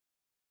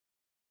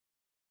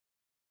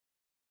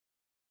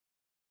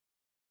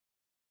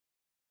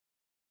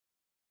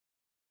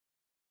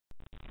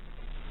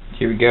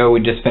Here we go. We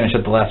just finished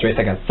up the last race.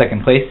 I got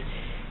second place.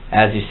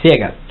 As you see, I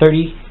got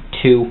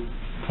 32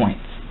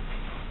 points.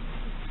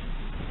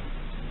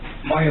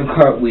 Mario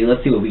Kart Wii.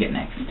 Let's see what we get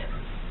next.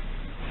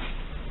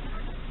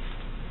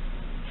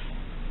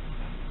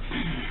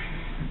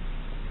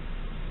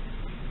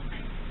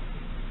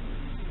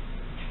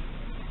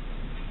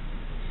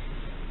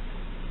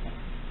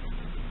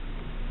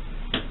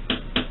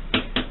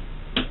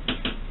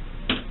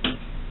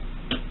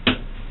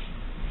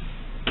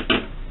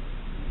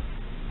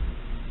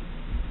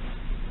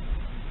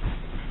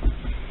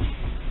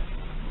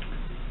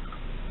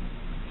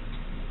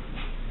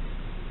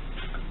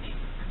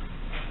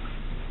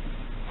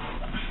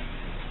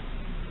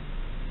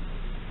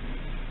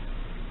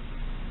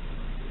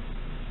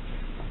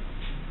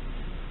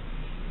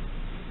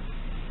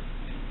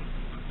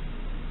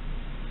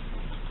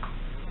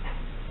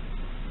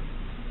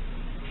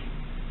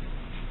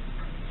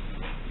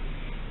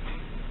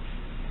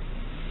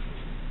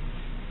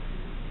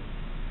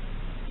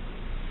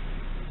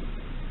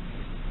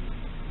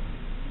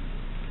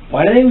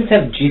 Why do they always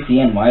have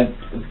GCN? Why?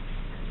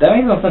 That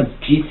makes no sense.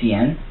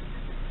 GCN?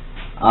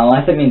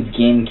 Unless that means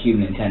GameCube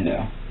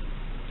Nintendo.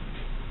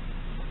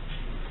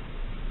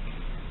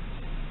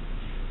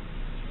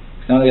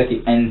 Now they got the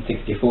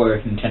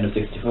N64, Nintendo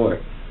 64.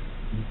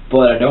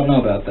 But I don't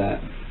know about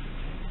that.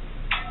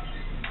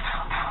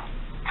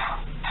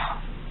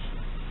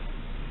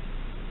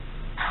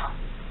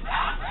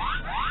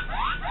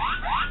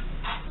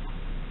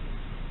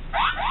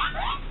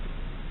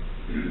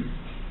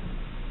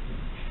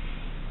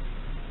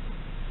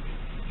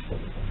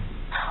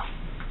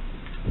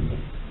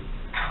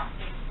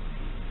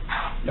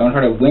 Don't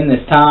try to win this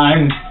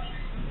time.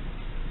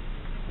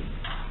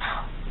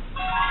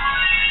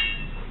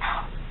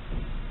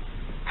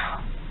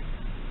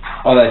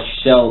 Oh, that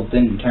shell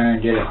didn't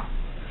turn, did it?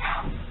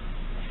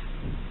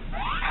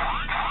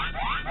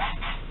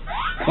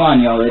 Come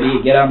on, y'all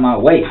idiot. Get out of my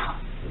way.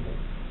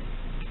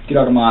 Get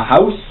out of my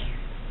house.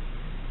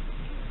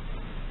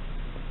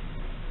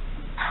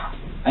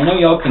 I know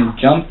y'all can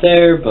jump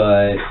there,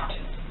 but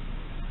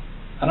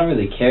I don't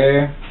really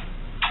care.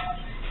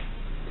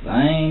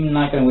 I'm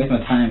not going to waste my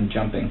time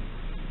jumping.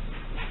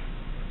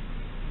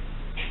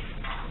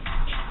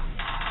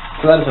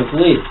 So that is a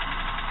lead.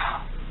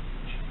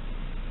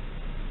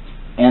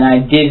 And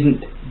I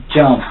didn't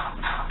jump.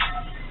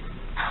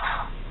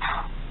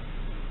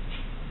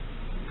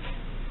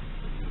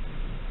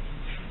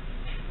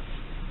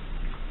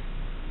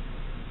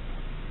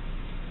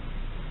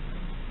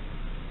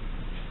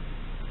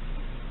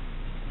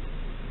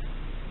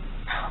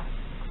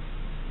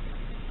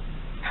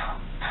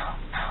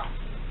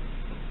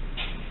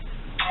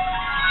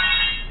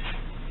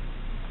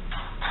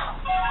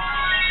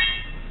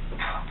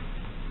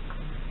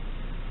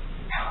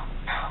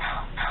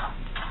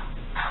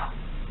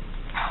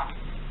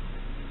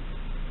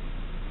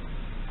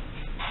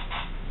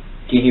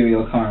 Okay, here we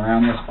go, coming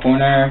around this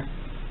corner.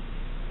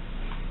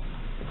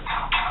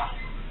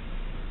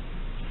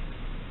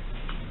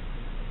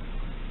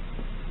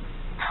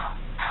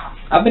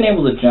 I've been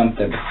able to jump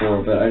there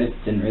before, but I just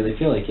didn't really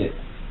feel like it.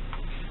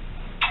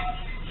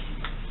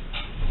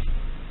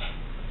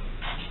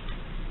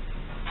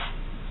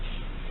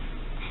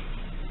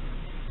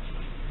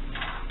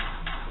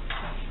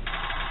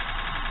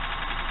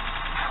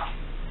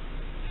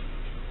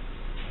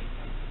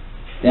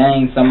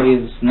 Dang,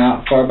 somebody's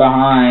not far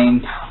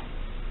behind.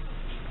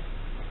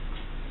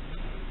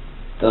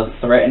 The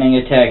threatening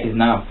attack is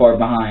not far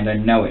behind, I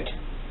know it.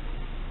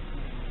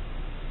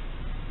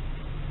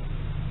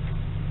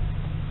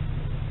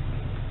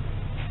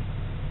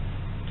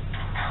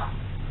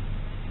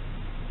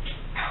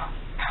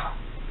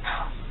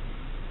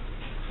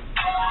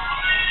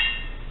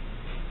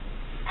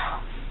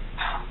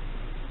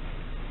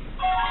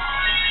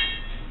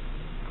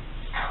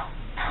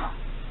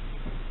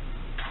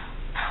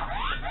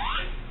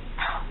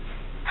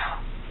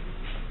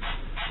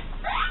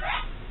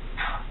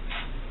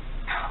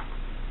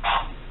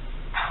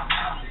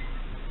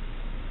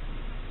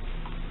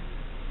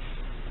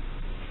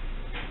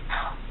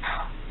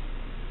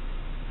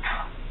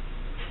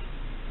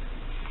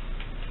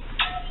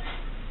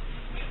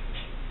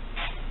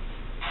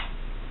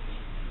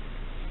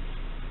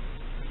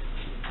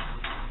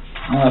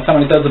 If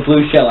somebody throws a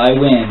blue shell, I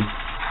win.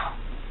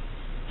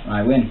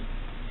 I win.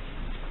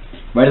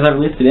 Right as I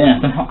released it in,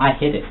 somehow I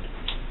hit it.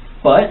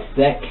 But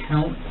that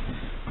counts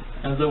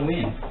as a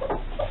win.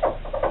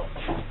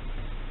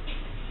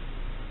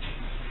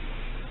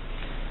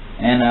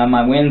 And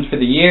my wins for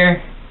the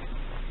year,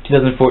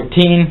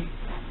 2014,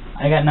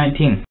 I got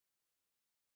 19.